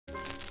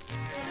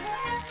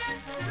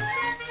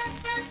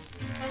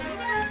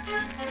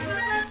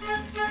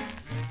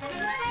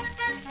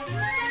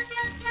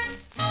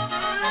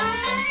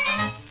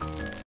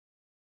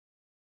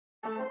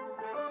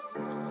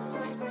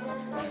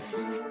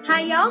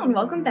Hi y'all and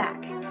welcome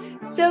back.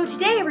 So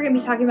today we're going to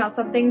be talking about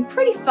something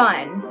pretty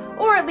fun,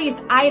 or at least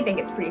I think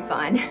it's pretty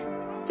fun.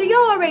 So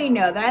y'all already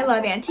know that I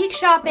love antique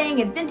shopping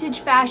and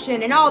vintage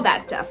fashion and all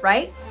that stuff,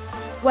 right?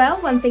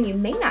 Well, one thing you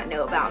may not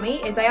know about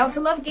me is I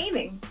also love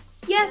gaming.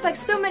 Yes, like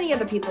so many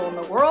other people in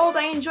the world,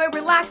 I enjoy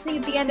relaxing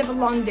at the end of a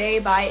long day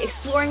by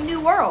exploring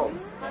new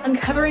worlds,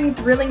 uncovering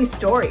thrilling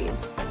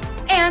stories,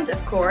 and,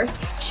 of course,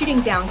 shooting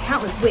down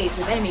countless waves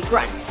of enemy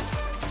grunts.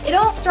 It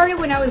all started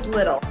when I was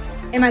little,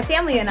 and my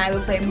family and I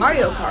would play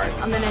Mario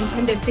Kart on the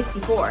Nintendo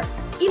 64.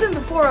 Even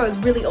before I was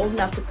really old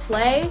enough to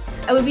play,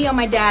 I would be on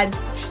my dad's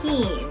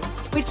team,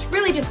 which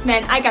really just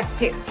meant I got to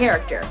pick a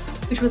character,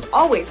 which was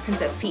always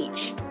Princess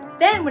Peach.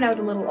 Then, when I was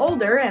a little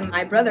older and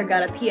my brother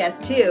got a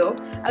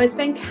PS2, I would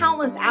spend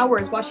countless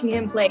hours watching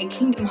him play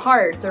Kingdom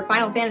Hearts or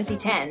Final Fantasy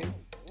X.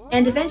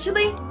 And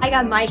eventually, I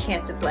got my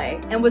chance to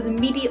play and was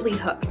immediately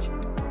hooked.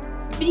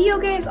 Video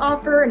games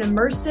offer an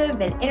immersive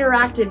and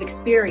interactive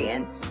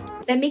experience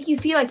that make you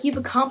feel like you've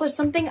accomplished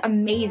something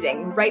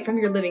amazing right from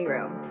your living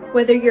room.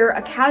 Whether you're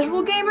a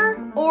casual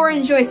gamer or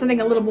enjoy something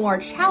a little more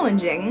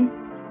challenging,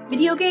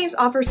 video games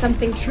offer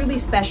something truly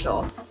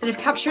special that have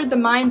captured the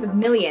minds of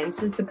millions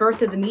since the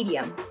birth of the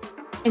medium,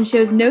 and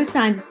shows no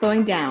signs of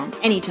slowing down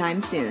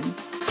anytime soon.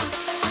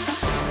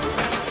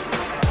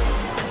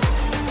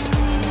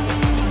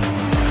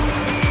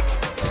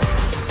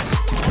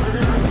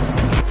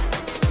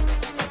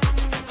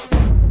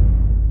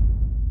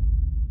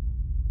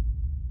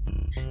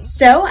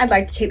 So, I'd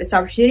like to take this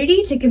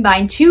opportunity to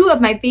combine two of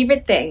my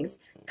favorite things,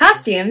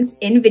 costumes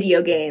in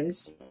video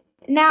games.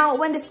 Now,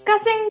 when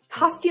discussing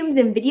costumes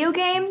in video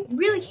games, you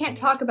really can't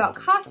talk about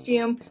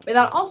costume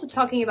without also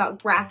talking about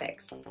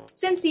graphics,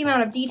 since the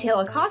amount of detail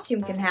a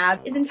costume can have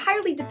is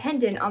entirely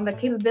dependent on the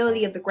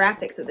capability of the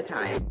graphics at the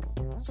time.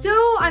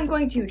 So, I'm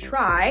going to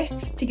try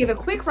to give a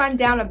quick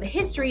rundown of the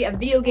history of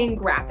video game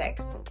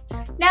graphics.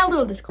 Now, a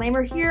little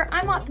disclaimer here,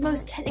 I'm not the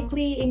most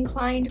technically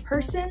inclined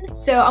person,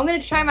 so I'm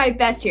gonna try my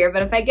best here,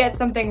 but if I get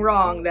something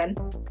wrong, then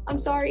I'm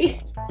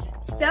sorry.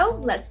 So,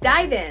 let's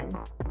dive in.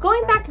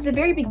 Going back to the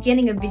very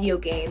beginning of video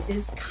games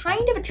is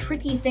kind of a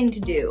tricky thing to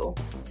do,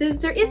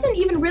 since there isn't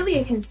even really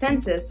a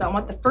consensus on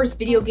what the first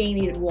video game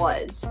even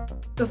was.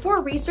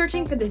 Before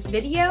researching for this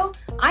video,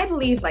 I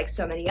believed, like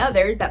so many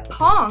others, that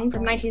Pong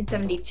from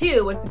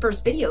 1972 was the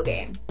first video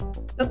game.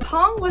 But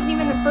Pong wasn't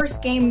even the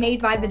first game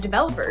made by the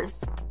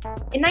developers.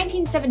 In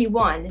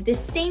 1971, this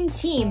same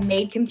team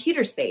made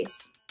Computer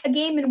Space, a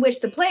game in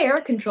which the player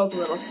controls a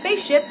little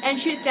spaceship and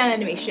shoots down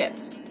enemy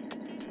ships.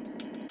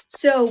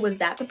 So was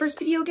that the first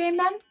video game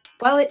then?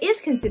 While it is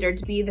considered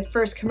to be the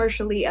first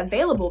commercially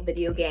available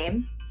video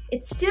game,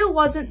 it still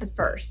wasn't the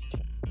first.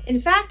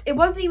 In fact, it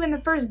wasn't even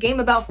the first game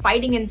about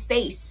fighting in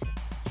space.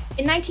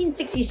 In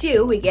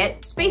 1962, we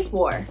get Space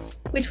War,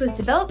 which was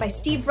developed by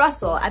Steve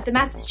Russell at the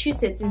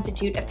Massachusetts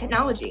Institute of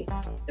Technology.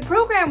 The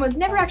program was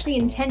never actually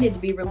intended to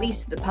be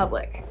released to the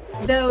public,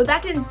 though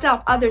that didn't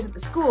stop others at the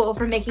school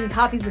from making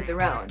copies of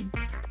their own.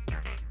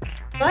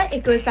 But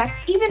it goes back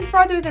even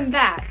farther than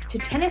that to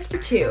Tennis for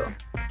Two,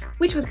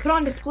 which was put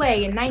on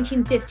display in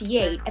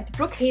 1958 at the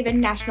Brookhaven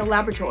National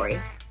Laboratory.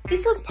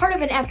 This was part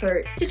of an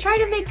effort to try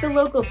to make the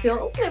locals feel a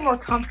little bit more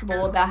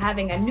comfortable about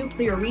having a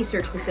nuclear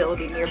research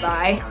facility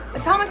nearby.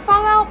 Atomic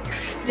fallout?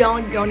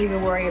 Don't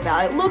even worry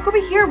about it. Look over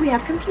here, we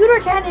have computer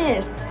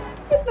tennis!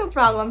 There's no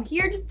problem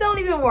here, just don't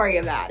even worry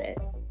about it.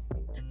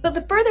 But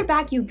the further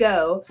back you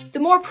go, the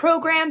more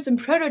programs and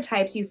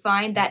prototypes you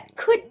find that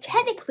could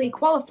technically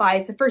qualify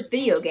as the first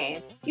video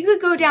game. You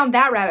could go down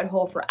that rabbit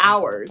hole for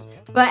hours,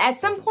 but at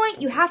some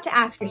point you have to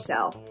ask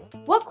yourself,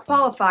 what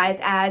qualifies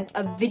as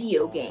a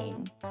video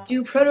game?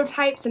 Do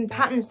prototypes and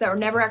patents that were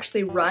never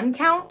actually run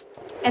count?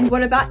 And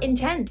what about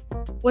intent?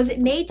 Was it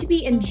made to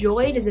be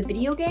enjoyed as a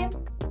video game?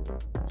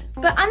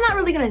 But I'm not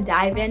really gonna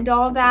dive into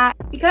all that,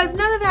 because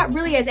none of that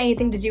really has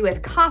anything to do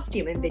with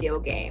costume in video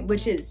game,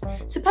 which is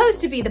supposed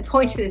to be the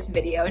point of this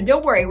video, and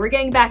don't worry, we're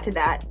getting back to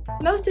that.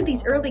 Most of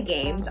these early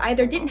games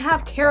either didn't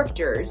have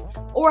characters,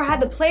 or had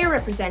the player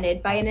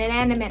represented by an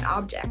inanimate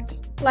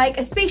object, like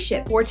a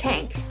spaceship or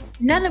tank,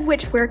 none of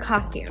which wear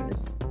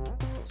costumes.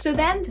 So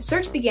then, the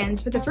search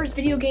begins for the first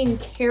video game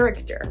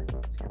character.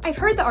 I've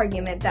heard the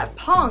argument that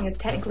Pong is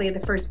technically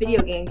the first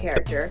video game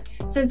character,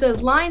 since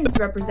those lines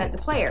represent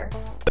the player.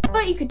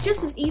 But you could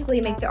just as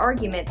easily make the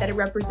argument that it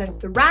represents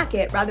the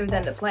racket rather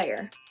than the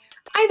player.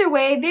 Either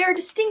way, they are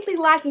distinctly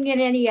lacking in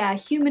any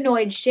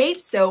humanoid shape,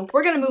 so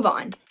we're gonna move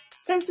on.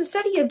 Since the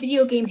study of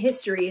video game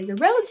history is a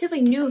relatively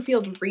new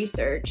field of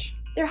research,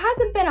 there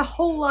hasn't been a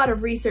whole lot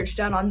of research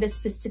done on this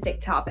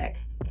specific topic.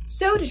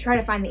 So to try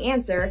to find the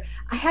answer,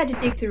 I had to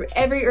dig through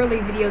every early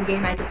video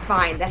game I could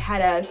find that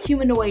had a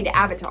humanoid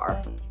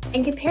avatar,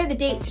 and compare the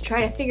dates to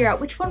try to figure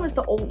out which one was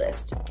the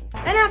oldest.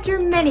 And after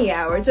many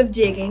hours of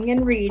digging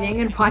and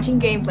reading and watching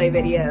gameplay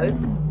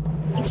videos,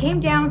 it came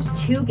down to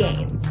two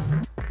games,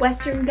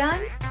 Western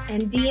Gun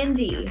and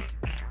D&D.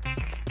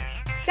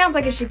 Sounds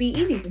like it should be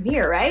easy from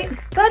here, right?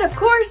 But of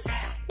course,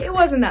 it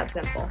wasn't that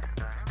simple.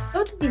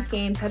 Both of these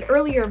games had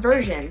earlier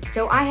versions,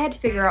 so I had to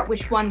figure out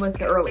which one was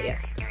the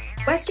earliest.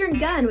 Western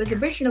Gun was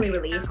originally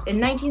released in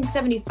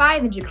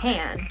 1975 in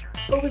Japan,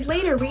 but was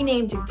later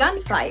renamed to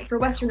Gunfight for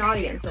Western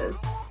audiences.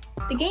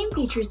 The game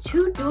features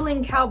two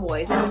dueling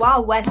cowboys in a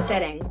Wild West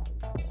setting.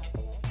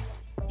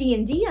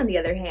 D&D, on the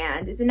other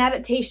hand, is an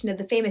adaptation of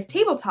the famous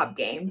tabletop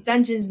game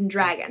Dungeons &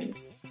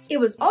 Dragons.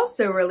 It was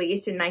also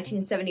released in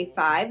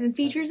 1975 and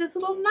features this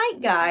little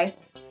knight guy.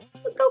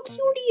 Look how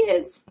cute he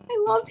is!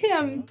 I love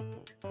him!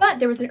 But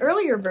there was an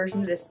earlier version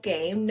of this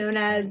game known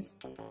as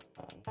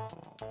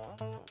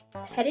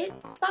Pedit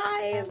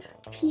 5?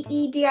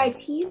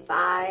 P-E-D-I-T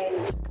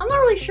 5? I'm not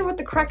really sure what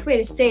the correct way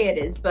to say it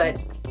is,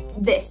 but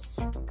this.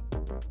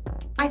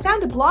 I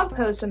found a blog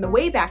post on the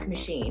Wayback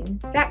Machine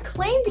that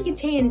claimed to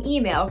contain an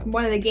email from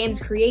one of the game's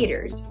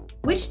creators,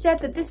 which said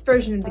that this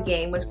version of the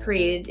game was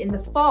created in the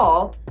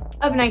fall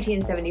of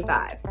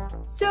 1975.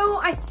 So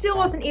I still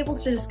wasn't able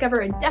to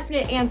discover a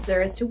definite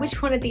answer as to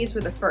which one of these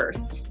were the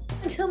first.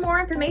 Until more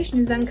information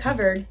is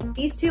uncovered,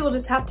 these two will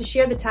just have to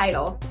share the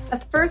title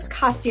of First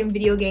Costume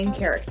Video Game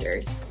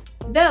Characters,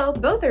 though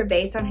both are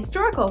based on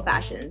historical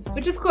fashions,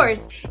 which of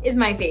course is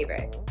my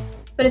favorite.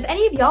 But if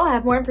any of y'all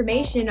have more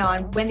information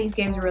on when these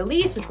games were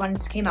released, which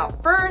ones came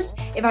out first,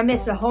 if I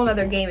missed a whole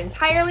other game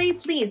entirely,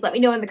 please let me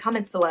know in the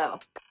comments below.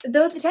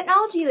 Though the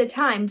technology of the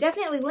time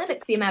definitely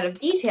limits the amount of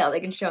detail they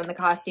can show in the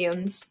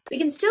costumes, we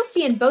can still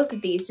see in both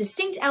of these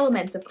distinct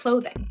elements of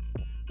clothing.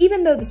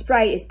 Even though the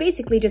sprite is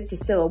basically just a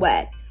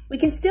silhouette, we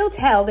can still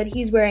tell that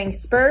he's wearing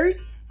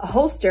spurs, a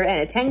holster,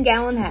 and a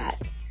 10-gallon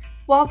hat.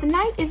 While the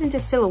knight isn't a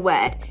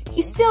silhouette,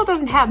 he still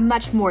doesn't have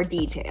much more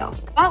detail,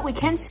 but we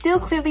can still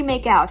clearly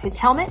make out his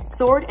helmet,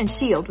 sword, and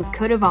shield with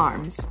coat of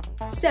arms.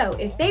 So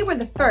if they were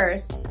the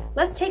first,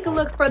 let's take a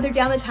look further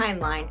down the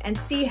timeline and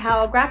see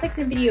how graphics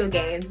in video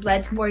games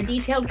led to more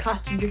detailed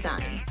costume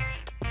designs.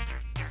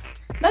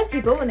 Most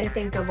people, when they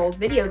think of old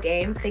video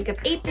games, think of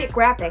 8-bit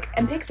graphics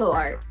and pixel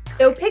art,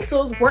 though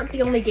pixels weren't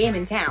the only game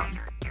in town.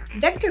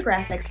 Vector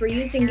graphics were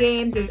used in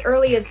games as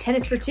early as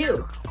Tennis for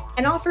Two,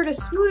 and offered a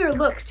smoother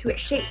look to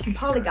its shapes and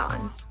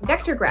polygons.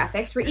 Vector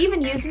graphics were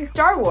even used in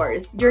Star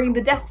Wars during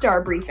the Death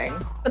Star briefing.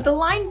 But the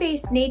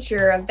line-based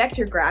nature of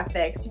vector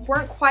graphics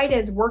weren't quite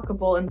as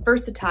workable and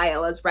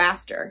versatile as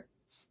raster.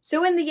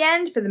 So in the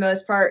end, for the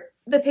most part,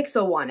 the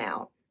pixel won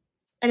out.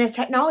 And as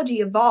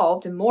technology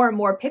evolved and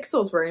more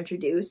pixels were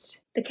introduced,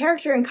 the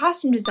character and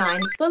costume design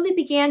slowly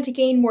began to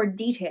gain more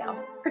detail,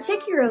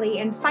 particularly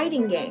in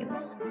fighting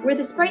games, where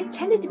the sprites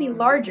tended to be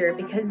larger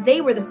because they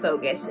were the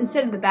focus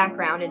instead of the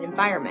background and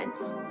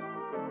environments.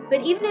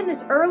 But even in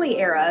this early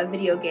era of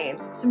video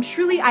games, some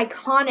truly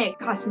iconic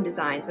costume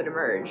designs would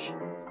emerge,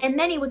 and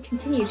many would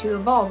continue to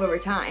evolve over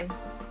time.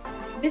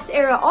 This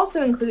era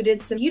also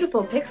included some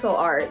beautiful pixel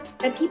art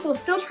that people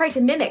still try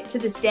to mimic to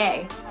this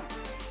day.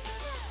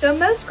 Though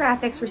most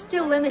graphics were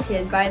still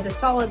limited by the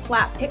solid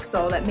flat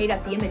pixel that made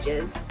up the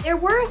images, there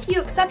were a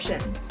few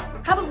exceptions.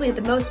 Probably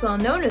the most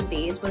well-known of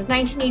these was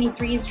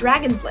 1983's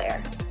Dragon's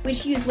Lair,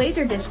 which used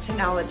Laserdisc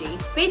technology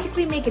to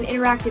basically make an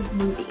interactive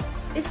movie.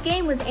 This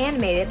game was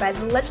animated by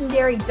the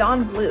legendary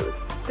Don Bluth,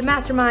 the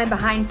mastermind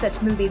behind such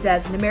movies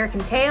as An American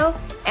Tail,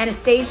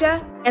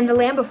 Anastasia, and The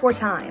Land Before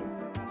Time.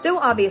 So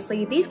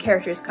obviously, these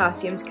characters'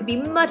 costumes could be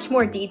much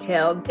more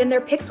detailed than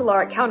their pixel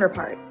art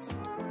counterparts.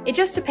 It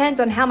just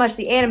depends on how much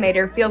the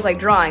animator feels like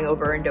drawing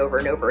over and over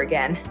and over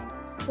again.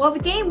 While the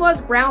game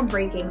was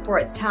groundbreaking for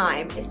its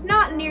time, it's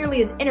not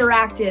nearly as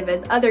interactive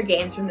as other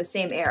games from the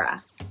same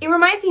era. It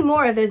reminds me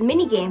more of those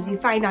mini-games you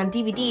find on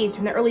DVDs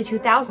from the early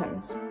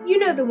 2000s. You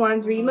know, the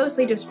ones where you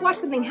mostly just watch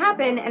something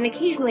happen and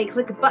occasionally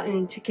click a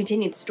button to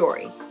continue the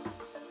story.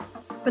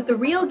 But the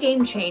real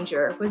game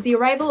changer was the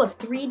arrival of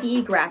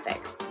 3D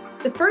graphics.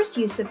 The first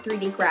use of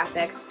 3D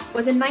graphics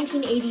was in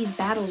 1980's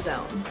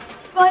Battlezone,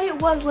 but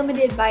it was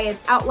limited by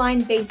its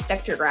outline-based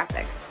vector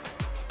graphics.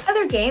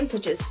 Other games,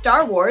 such as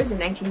Star Wars in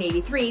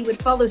 1983,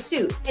 would follow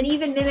suit and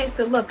even mimic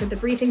the look of the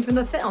briefing from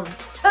the film.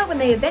 But when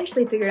they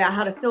eventually figured out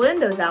how to fill in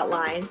those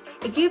outlines,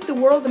 it gave the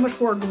world a much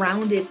more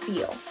grounded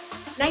feel.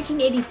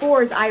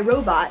 1984's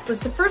iRobot was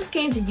the first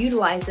game to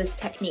utilize this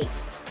technique,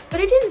 but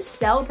it didn't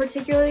sell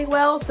particularly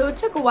well, so it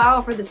took a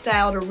while for the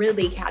style to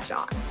really catch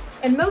on,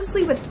 and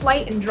mostly with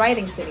flight and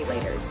driving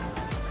simulators.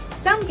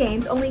 Some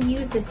games only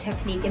used this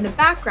technique in the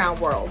background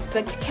world,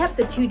 but kept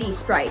the 2D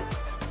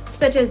sprites,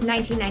 such as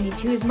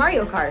 1992's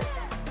Mario Kart.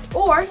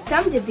 Or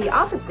some did the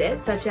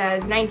opposite, such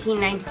as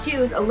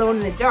 1992's Alone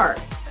in the Dark,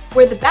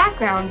 where the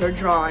backgrounds are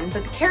drawn,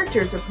 but the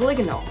characters are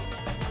polygonal.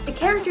 The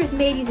characters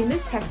made using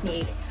this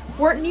technique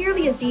weren't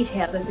nearly as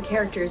detailed as the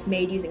characters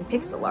made using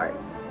pixel art.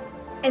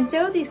 And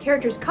so these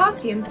characters'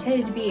 costumes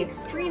tended to be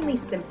extremely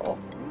simple.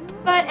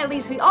 But at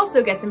least we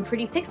also get some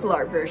pretty pixel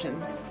art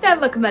versions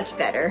that look much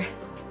better.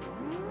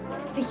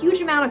 The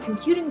huge amount of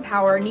computing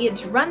power needed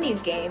to run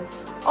these games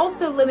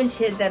also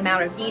limited the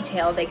amount of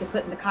detail they could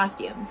put in the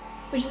costumes,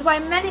 which is why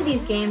many of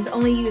these games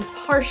only use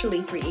partially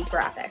 3D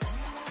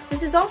graphics.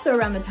 This is also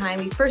around the time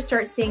we first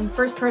start seeing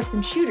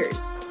first-person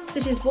shooters,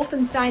 such as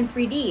Wolfenstein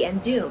 3D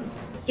and Doom,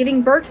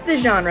 giving birth to the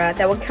genre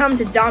that would come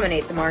to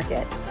dominate the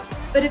market.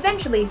 But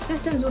eventually,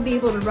 systems will be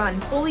able to run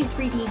fully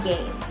 3D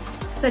games,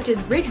 such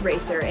as Ridge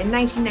Racer in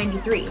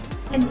 1993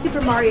 and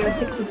Super Mario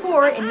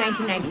 64 in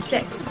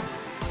 1996.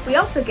 We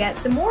also get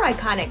some more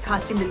iconic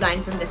costume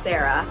design from this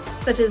era,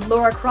 such as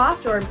Lara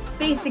Croft or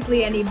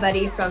basically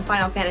anybody from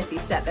Final Fantasy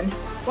VII.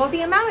 While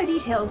the amount of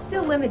detail is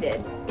still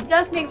limited, it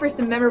does make for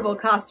some memorable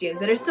costumes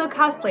that are still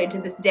cosplayed to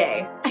this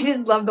day. I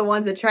just love the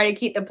ones that try to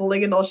keep the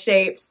polygonal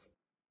shapes.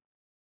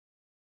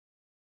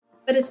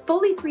 But as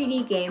fully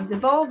 3D games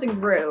evolved and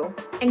grew,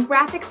 and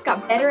graphics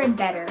got better and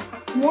better,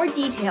 more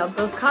detailed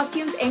both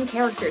costumes and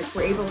characters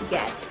were able to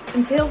get,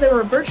 until there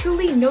were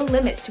virtually no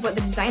limits to what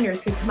the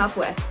designers could come up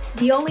with.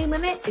 The only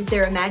limit is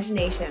their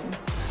imagination.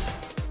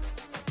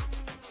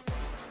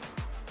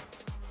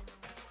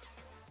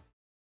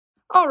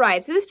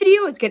 Alright, so this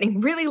video is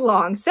getting really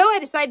long, so I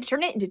decided to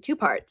turn it into 2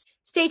 parts.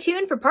 Stay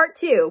tuned for part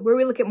 2, where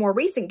we look at more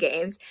recent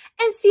games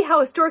and see how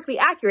historically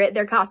accurate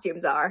their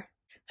costumes are.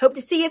 Hope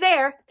to see you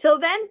there. Till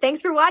then, thanks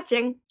for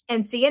watching,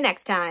 and see you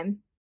next time.